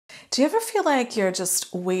Do you ever feel like you're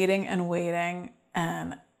just waiting and waiting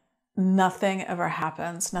and nothing ever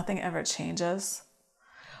happens, nothing ever changes?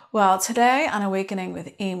 Well, today on Awakening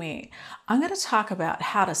with Amy, I'm going to talk about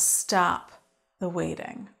how to stop the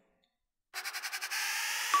waiting.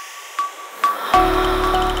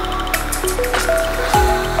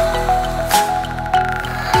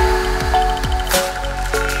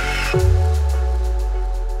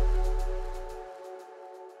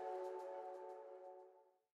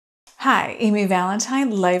 Hi, Amy Valentine,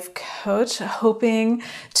 life coach, hoping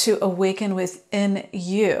to awaken within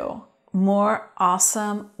you more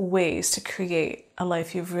awesome ways to create a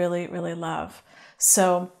life you really, really love.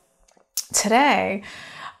 So today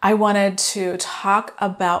I wanted to talk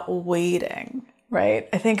about waiting, right?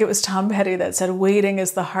 I think it was Tom Petty that said waiting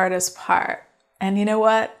is the hardest part. And you know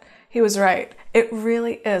what? He was right. It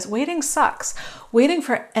really is. Waiting sucks. Waiting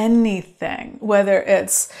for anything, whether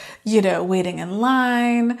it's, waiting in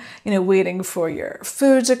line, waiting for your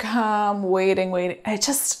food to come, waiting. It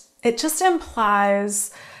just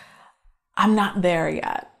implies I'm not there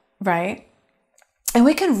yet, right? And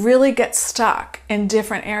we can really get stuck in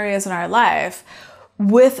different areas in our life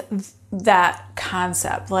with that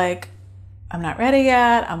concept. Like, I'm not ready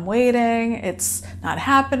yet, I'm waiting, it's not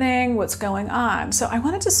happening, what's going on? So I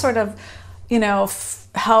wanted to sort of,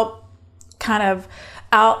 help kind of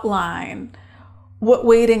outline what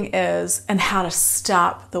waiting is and how to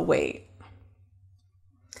stop the wait.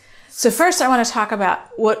 So first I want to talk about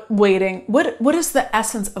what is the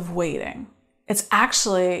essence of waiting? It's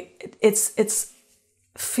actually, it's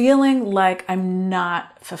feeling like I'm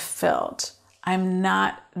not fulfilled. I'm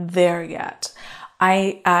not there yet.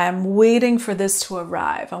 I'm waiting for this to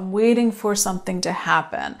arrive. I'm waiting for something to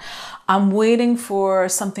happen. I'm waiting for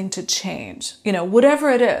something to change.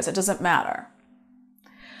 Whatever it is, it doesn't matter.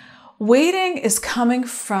 Waiting is coming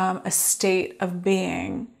from a state of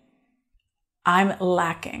being, I'm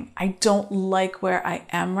lacking. I don't like where I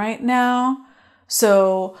am right now.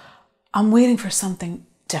 So I'm waiting for something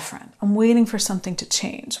different. I'm waiting for something to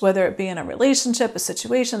change, whether it be in a relationship, a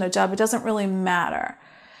situation, a job, it doesn't really matter.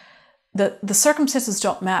 The circumstances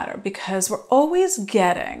don't matter because we're always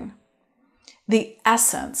getting the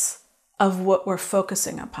essence of what we're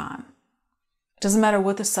focusing upon. It doesn't matter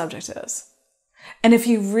what the subject is. And if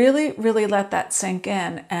you really, really let that sink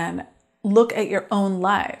in and look at your own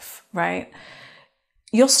life, right,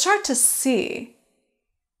 you'll start to see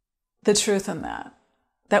the truth in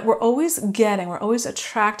that we're always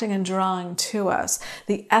attracting and drawing to us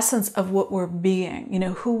the essence of what we're being,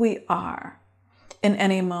 who we are in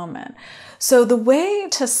any moment. So the way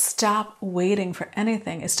to stop waiting for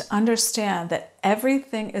anything is to understand that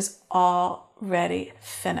everything is already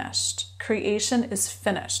finished. Creation is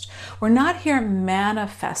finished. We're not here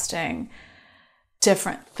manifesting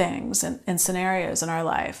different things and scenarios in our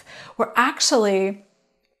life. We're actually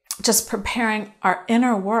just preparing our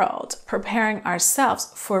inner world, preparing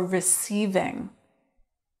ourselves for receiving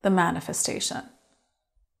the manifestation,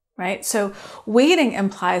 right? So waiting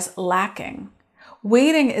implies lacking.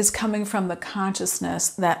 Waiting is coming from the consciousness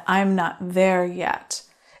that I'm not there yet.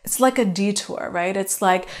 It's like a detour, right? It's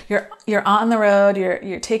like you're on the road,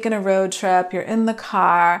 you're taking a road trip, you're in the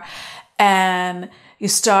car, and you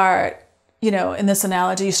start, in this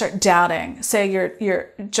analogy, you start doubting. Say your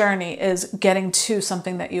journey is getting to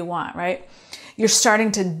something that you want, right? You're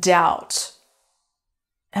starting to doubt.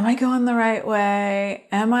 Am I going the right way?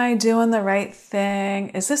 Am I doing the right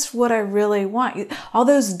thing? Is this what I really want? All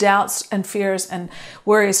those doubts and fears and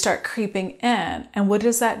worries start creeping in. And what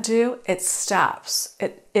does that do? It stops.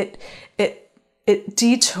 It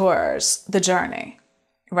detours the journey,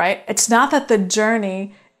 right? It's not that the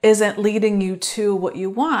journey isn't leading you to what you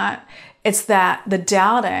want. It's that the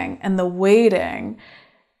doubting and the waiting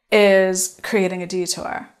is creating a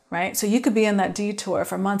detour. Right? So you could be in that detour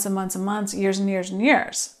for months and months and months, years and years and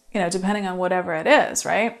years, depending on whatever it is,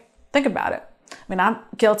 right? Think about it. I mean, I'm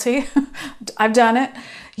guilty. I've done it,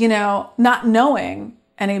 not knowing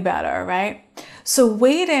any better, right? So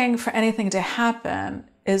waiting for anything to happen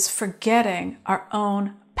is forgetting our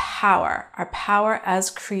own power, our power as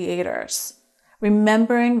creators.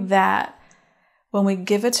 Remembering that when we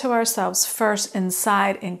give it to ourselves first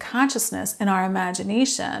inside in consciousness, in our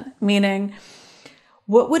imagination, meaning,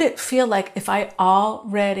 what would it feel like if I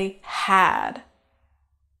already had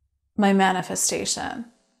my manifestation,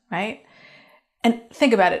 right? And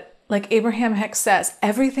think about it. Like Abraham Hicks says,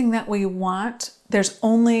 everything that we want, there's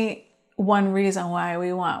only one reason why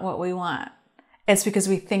we want what we want. It's because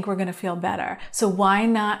we think we're going to feel better. So why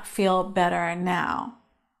not feel better now?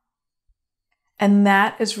 And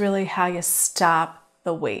that is really how you stop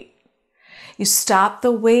the wait. You stop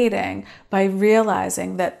the waiting by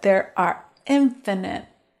realizing that there are infinite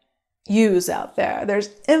yous out there. There's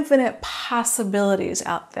infinite possibilities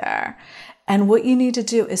out there. And what you need to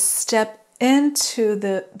do is step into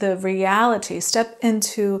the reality, step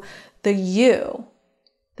into the you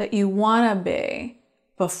that you want to be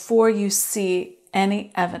before you see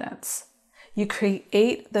any evidence. You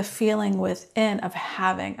create the feeling within of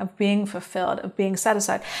having, of being fulfilled, of being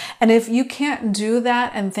satisfied. And if you can't do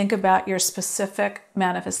that and think about your specific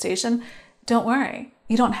manifestation, don't worry.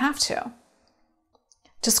 You don't have to.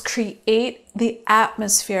 Just create the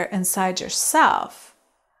atmosphere inside yourself.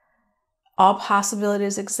 All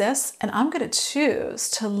possibilities exist, and I'm going to choose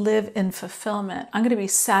to live in fulfillment. I'm going to be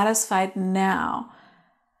satisfied now.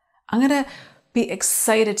 I'm going to be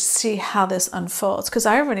excited to see how this unfolds because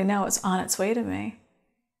I already know it's on its way to me.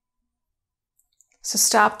 So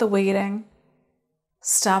stop the waiting,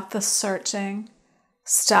 stop the searching,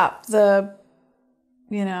 stop the,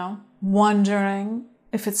 wondering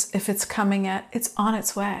if it's coming yet. It's on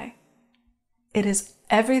its way.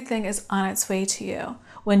 Everything is on its way to you.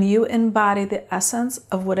 When you embody the essence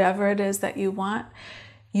of whatever it is that you want,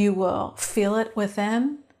 you will feel it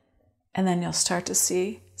within, and then you'll start to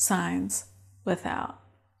see signs without.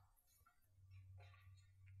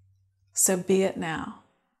 So be it now.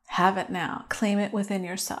 Have it now. Claim it within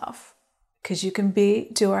yourself, because you can be,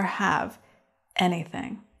 do, or have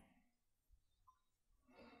anything.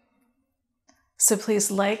 So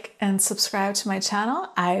please like and subscribe to my channel.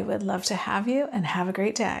 I would love to have you, and have a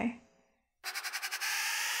great day.